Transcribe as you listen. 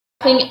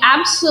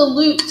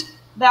absolute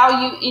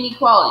value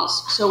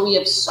inequalities. So we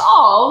have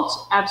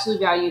solved absolute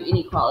value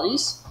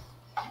inequalities,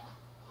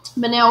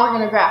 but now we're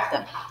going to graph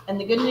them. And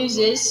the good news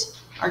is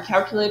our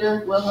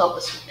calculator will help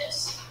us with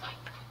this.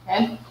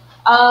 Okay.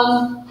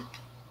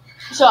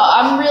 So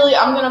I'm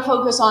going to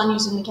focus on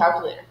using the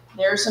calculator.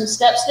 There are some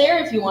steps there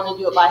if you want to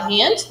do it by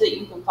hand that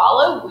you can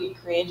follow. We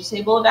create a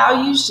table of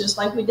values just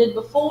like we did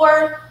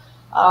before.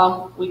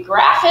 We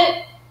graph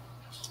it.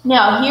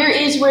 Now here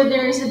is where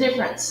there is a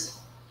difference.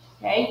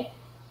 Okay.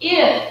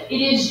 If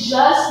it is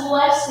just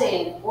less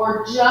than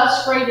or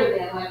just greater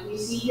than, like we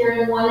see here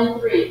in 1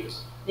 and 3,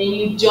 then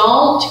you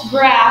don't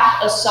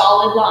graph a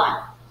solid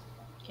line.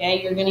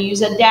 Okay, you're going to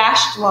use a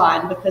dashed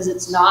line because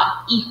it's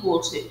not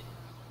equal to.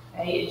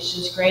 Okay, it's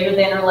just greater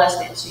than or less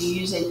than. So you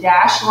use a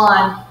dashed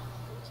line.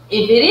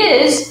 If it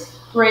is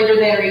greater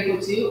than or equal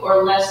to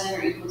or less than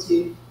or equal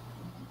to,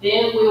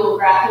 then we will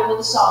graph it with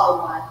a solid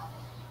line.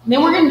 And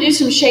then we're going to do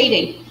some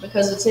shading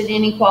because it's an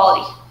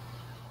inequality.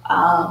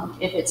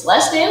 If it's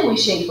less than, we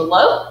shade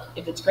below.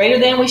 If it's greater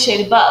than, we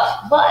shade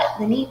above. But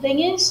the neat thing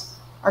is,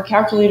 our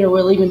calculator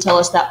will even tell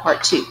us that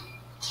part too.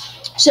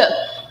 So,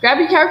 grab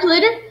your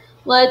calculator.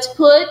 Let's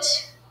put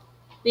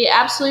the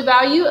absolute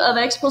value of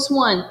x plus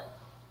 1.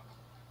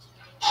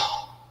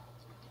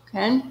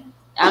 Okay,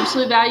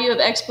 absolute value of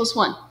x plus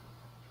 1.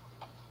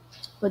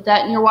 Put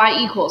that in your y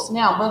equals.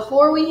 Now,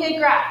 before we hit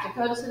graph,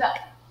 Dakota, sit up.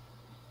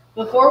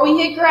 Before we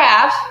hit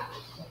graph,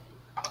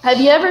 have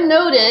you ever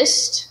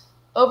noticed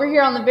over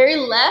here on the very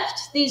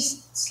left,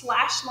 these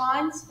slash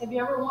lines? Have you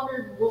ever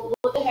wondered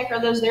what the heck are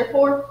those there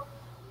for?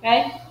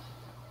 Okay,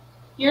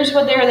 here's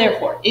what they're there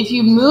for. If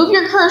you move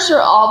your cursor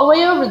all the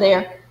way over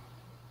there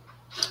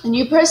and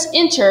you press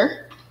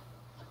enter,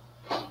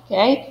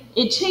 okay,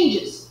 it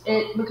changes.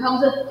 It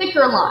becomes a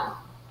thicker line.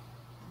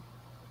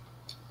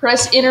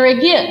 Press enter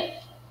again.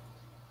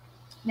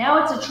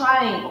 Now it's a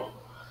triangle,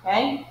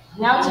 okay?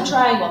 Now it's a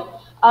triangle.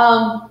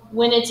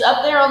 When it's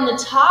up there on the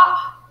top,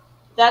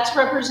 that's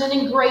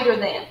representing greater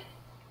than.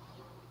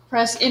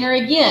 Press enter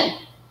again.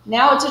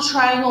 Now it's a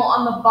triangle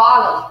on the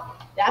bottom.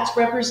 That's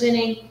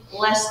representing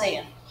less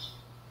than.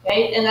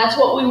 Okay, and that's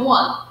what we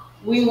want.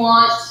 We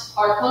want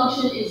our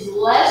function is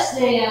less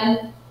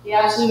than the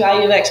absolute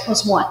value of x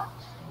plus 1.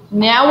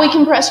 Now we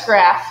can press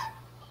graph.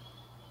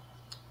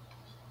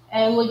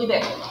 And look at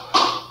there.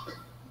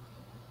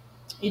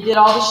 It did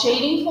all the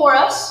shading for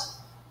us.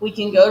 We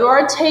can go to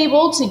our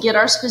table to get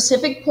our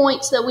specific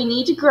points that we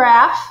need to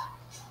graph.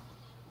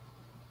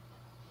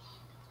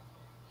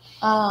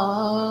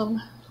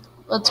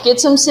 Let's get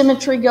some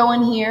symmetry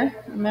going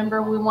here.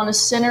 Remember, we want to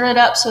center it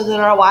up so that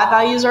our y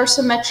values are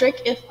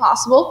symmetric if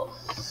possible.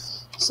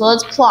 So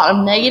let's plot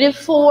them.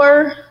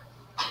 -4,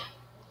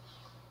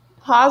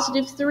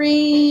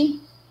 +3,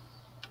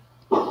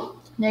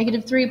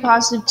 -3,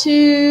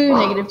 +2,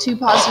 -2,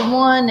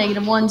 +1,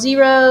 -1,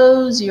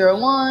 0, 0,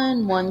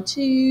 1, 1,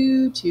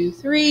 2, 2,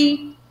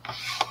 3.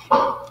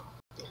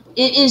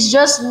 It is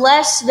just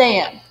less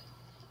than.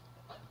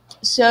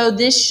 So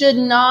this should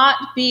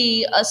not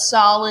be a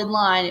solid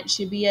line. It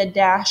should be a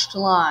dashed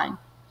line.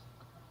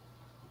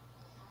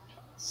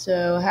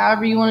 So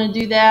however you want to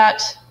do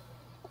that,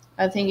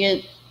 I think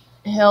it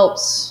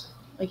helps.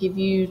 Like if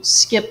you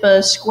skip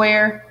a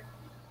square.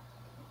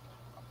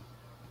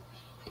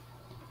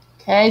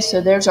 Okay,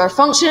 so there's our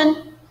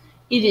function.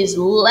 It is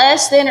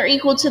less than or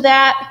equal to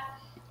that.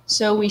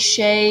 So we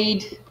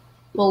shade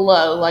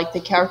below like the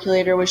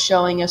calculator was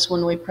showing us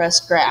when we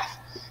pressed graph.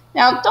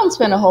 Now, don't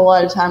spend a whole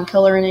lot of time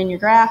coloring in your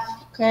graph,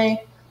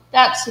 okay?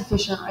 That's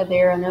sufficient right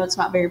there. I know it's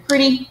not very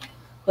pretty,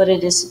 but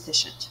it is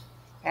sufficient,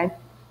 okay?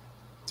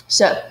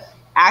 So,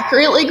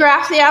 accurately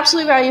graph the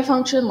absolute value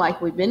function like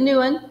we've been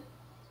doing.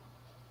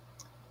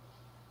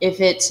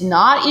 If it's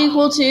not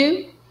equal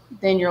to,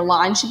 then your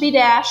line should be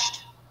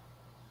dashed.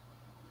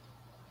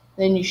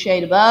 Then you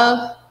shade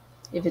above.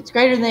 If it's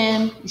greater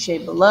than, you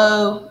shade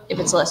below. If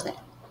it's less than.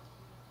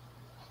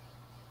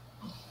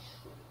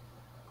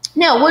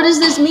 Now, what does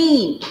this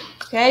mean?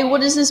 Okay, what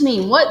does this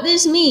mean? What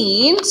this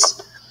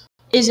means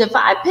is if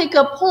I pick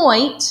a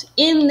point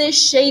in this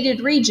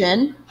shaded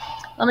region,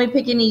 let me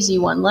pick an easy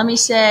one. Let me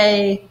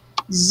say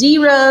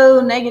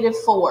 0,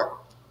 -4.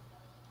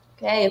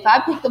 Okay, if I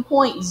pick the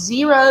point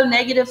 0,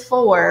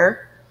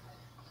 -4,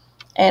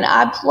 and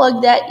I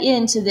plug that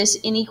into this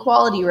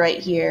inequality right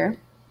here,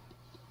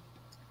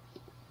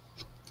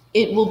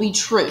 it will be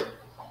true.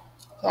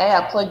 Okay,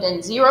 I plugged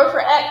in 0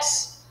 for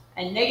x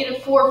and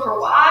 -4 for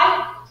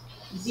y.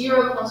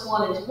 0 plus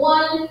 1 is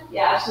 1. The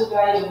absolute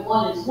value of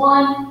 1 is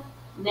 1.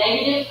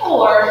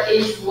 -4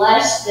 is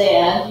less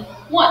than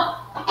 1.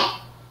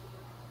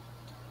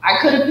 I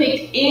could have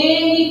picked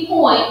any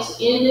point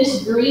in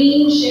this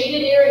green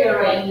shaded area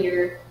right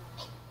here,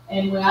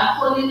 and when I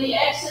plug in the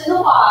x and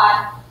the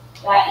y,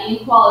 that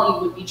inequality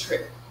would be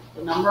true.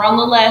 The number on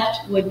the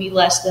left would be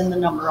less than the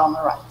number on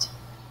the right.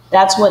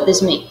 That's what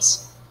this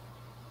means.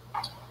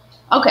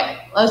 Okay,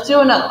 let's do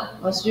another one.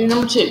 Let's do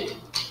number 2.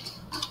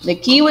 The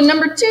key with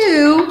number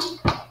 2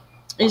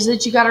 is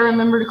that you got to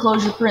remember to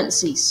close your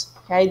parentheses.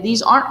 Okay,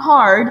 these aren't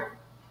hard.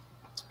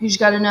 You just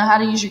got to know how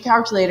to use your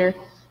calculator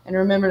and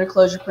remember to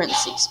close your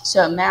parentheses.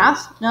 So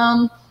math,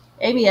 num,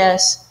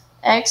 ABS,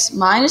 x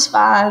minus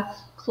 5,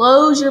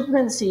 close your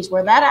parentheses.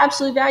 Where that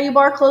absolute value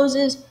bar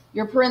closes,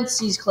 your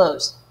parentheses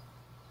close.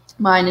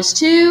 Minus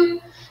 2.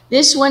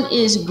 This one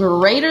is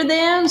greater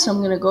than, so I'm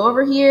going to go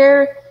over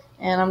here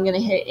and I'm going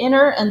to hit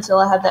enter until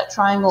I have that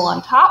triangle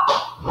on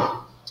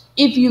top.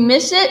 If you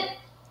miss it,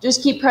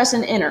 just keep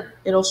pressing enter.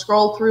 It'll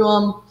scroll through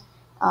them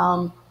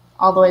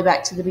all the way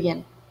back to the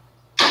beginning.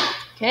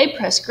 Okay,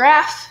 press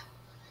graph.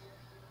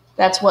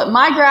 That's what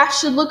my graph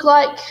should look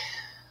like.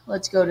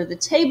 Let's go to the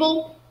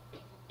table.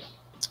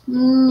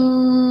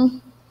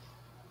 Let's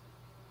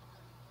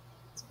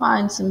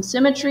find some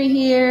symmetry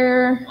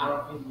here.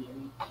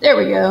 There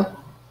we go.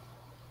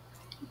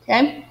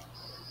 Okay,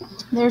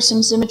 there's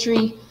some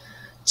symmetry.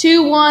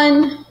 2,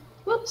 1.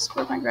 Whoops,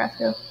 where'd my graph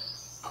go?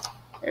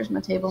 There's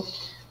my table.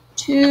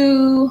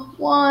 2,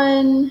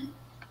 1,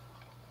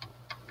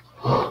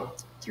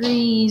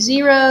 3,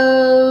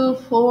 0,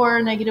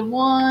 4, negative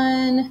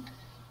 1,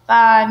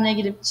 5,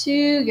 negative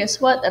 2. Guess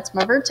what? That's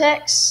my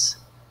vertex.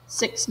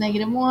 6,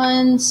 negative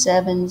 1,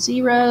 7,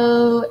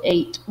 0,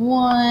 8,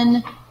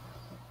 1.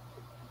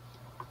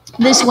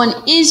 This one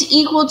is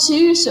equal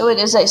to, so it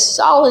is a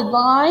solid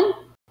line.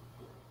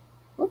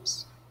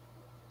 Whoops.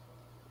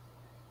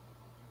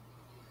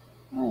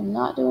 I am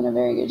not doing a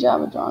very good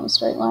job of drawing a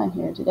straight line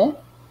here today.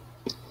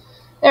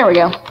 There we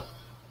go.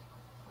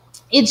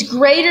 It's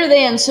greater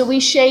than, so we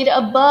shade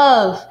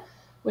above,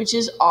 which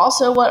is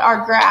also what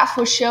our graph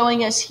was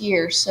showing us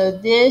here. So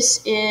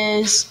this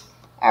is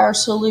our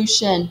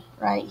solution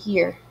right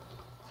here.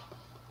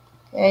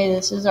 Okay,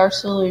 this is our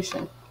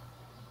solution.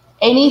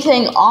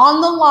 Anything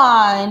on the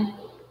line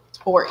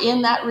or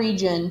in that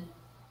region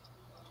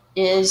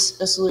is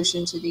a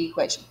solution to the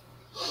equation.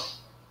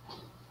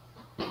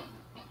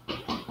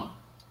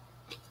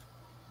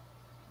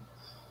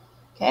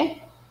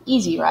 Okay,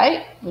 easy,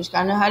 right? We just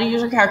gotta know how to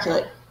use our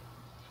calculator.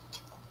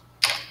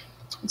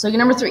 Let's look at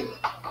number 3.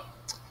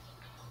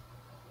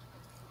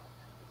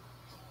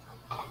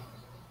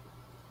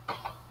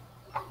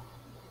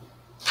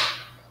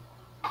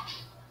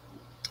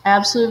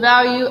 Absolute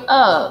value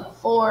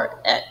of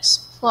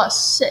 4x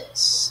plus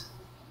 6.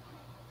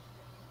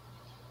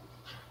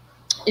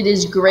 It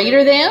is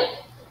greater than,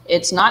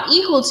 it's not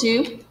equal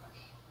to.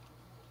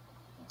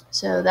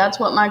 So that's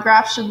what my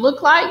graph should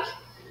look like.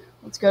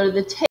 Let's go to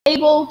the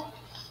table.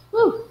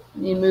 Woo, I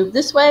need to move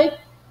this way.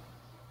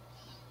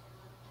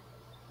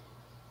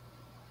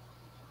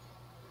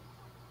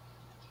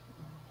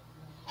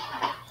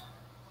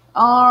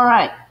 All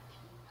right,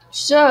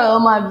 so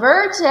my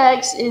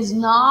vertex is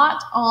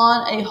not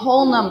on a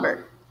whole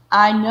number.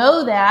 I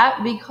know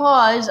that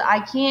because I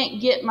can't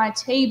get my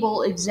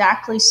table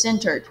exactly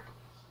centered.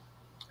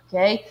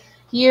 Okay,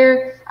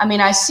 here, I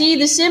mean, I see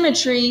the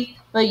symmetry,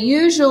 but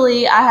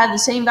usually I have the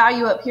same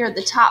value up here at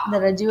the top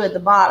that I do at the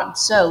bottom.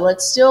 So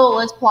let's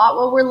plot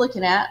what we're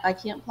looking at. I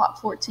can't plot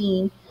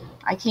 14.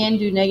 I can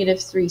do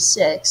negative 3,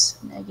 6.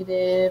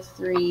 Negative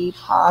 3,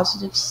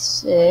 positive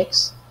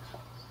 6.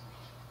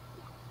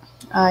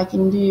 I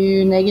can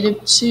do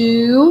negative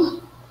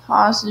 2,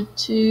 positive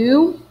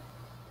 2.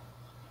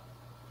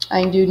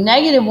 I can do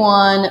negative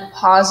 1,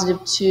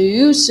 positive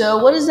 2. So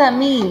what does that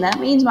mean? That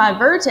means my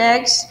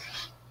vertex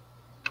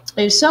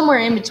is somewhere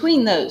in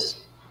between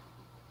those.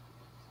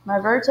 My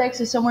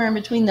vertex is somewhere in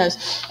between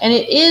those. And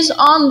it is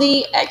on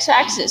the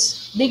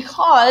x-axis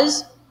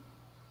because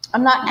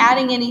I'm not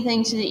adding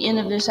anything to the end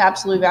of this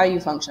absolute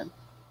value function.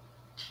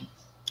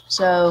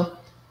 So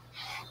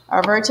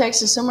our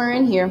vertex is somewhere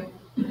in here.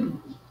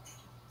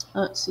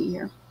 Let's see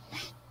here.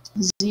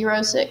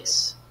 0,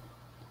 6.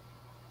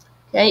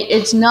 Okay,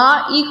 it's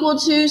not equal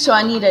to, so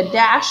I need a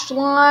dashed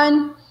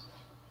line.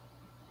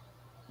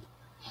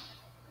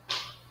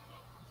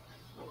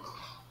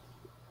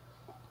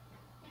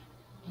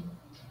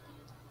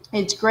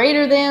 It's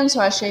greater than,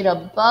 so I shade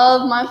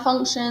above my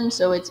function,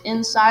 so it's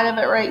inside of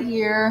it right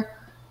here.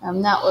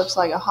 That looks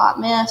like a hot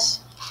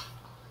mess.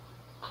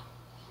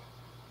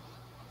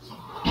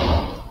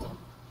 But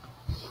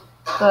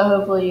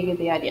hopefully you get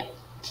the idea.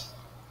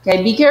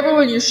 Okay, be careful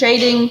with your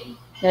shading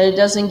that it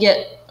doesn't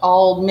get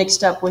all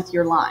mixed up with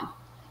your line.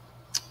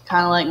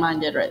 Kind of like mine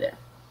did right there.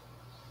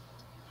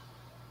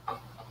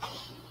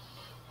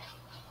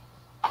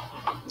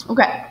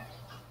 Okay.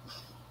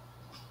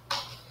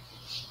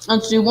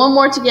 Let's do one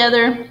more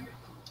together, and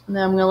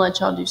then I'm going to let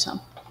y'all do some.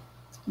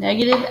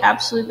 Negative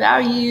absolute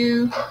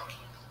value,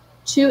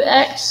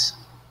 2x,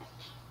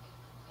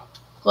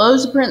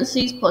 close the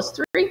parentheses, plus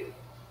 3.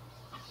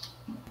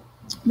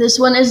 This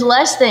one is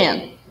less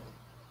than.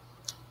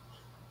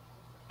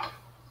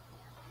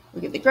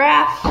 Look at the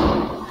graph.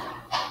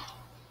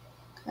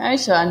 Okay,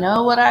 so I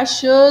know what I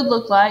should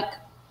look like.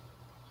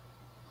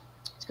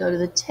 Let's go to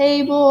the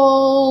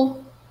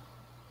table.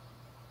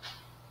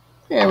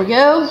 There we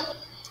go.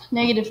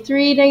 Negative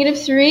 3,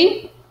 negative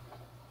 3.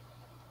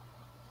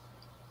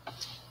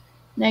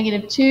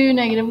 Negative 2,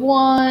 negative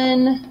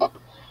 1.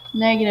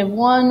 Negative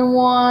 1,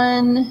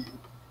 1.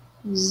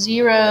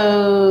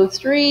 0,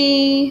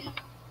 3.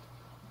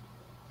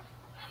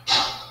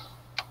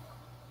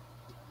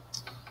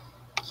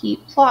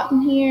 Keep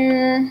plotting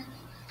here.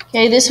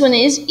 Okay, this one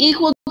is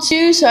equal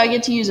to, so I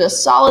get to use a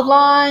solid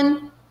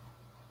line.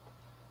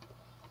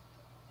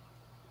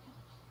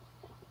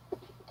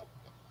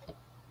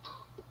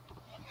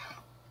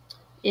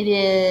 It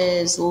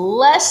is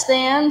less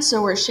than,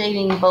 so we're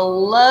shading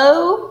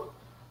below.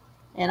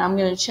 And I'm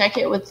going to check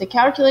it with the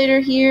calculator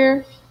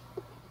here.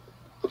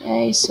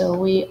 Okay, so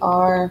we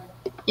are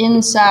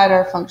inside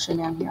our function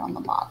down here on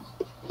the bottom.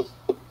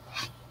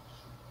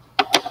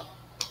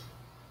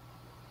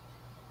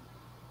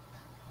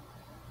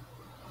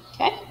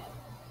 Okay,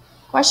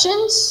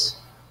 questions?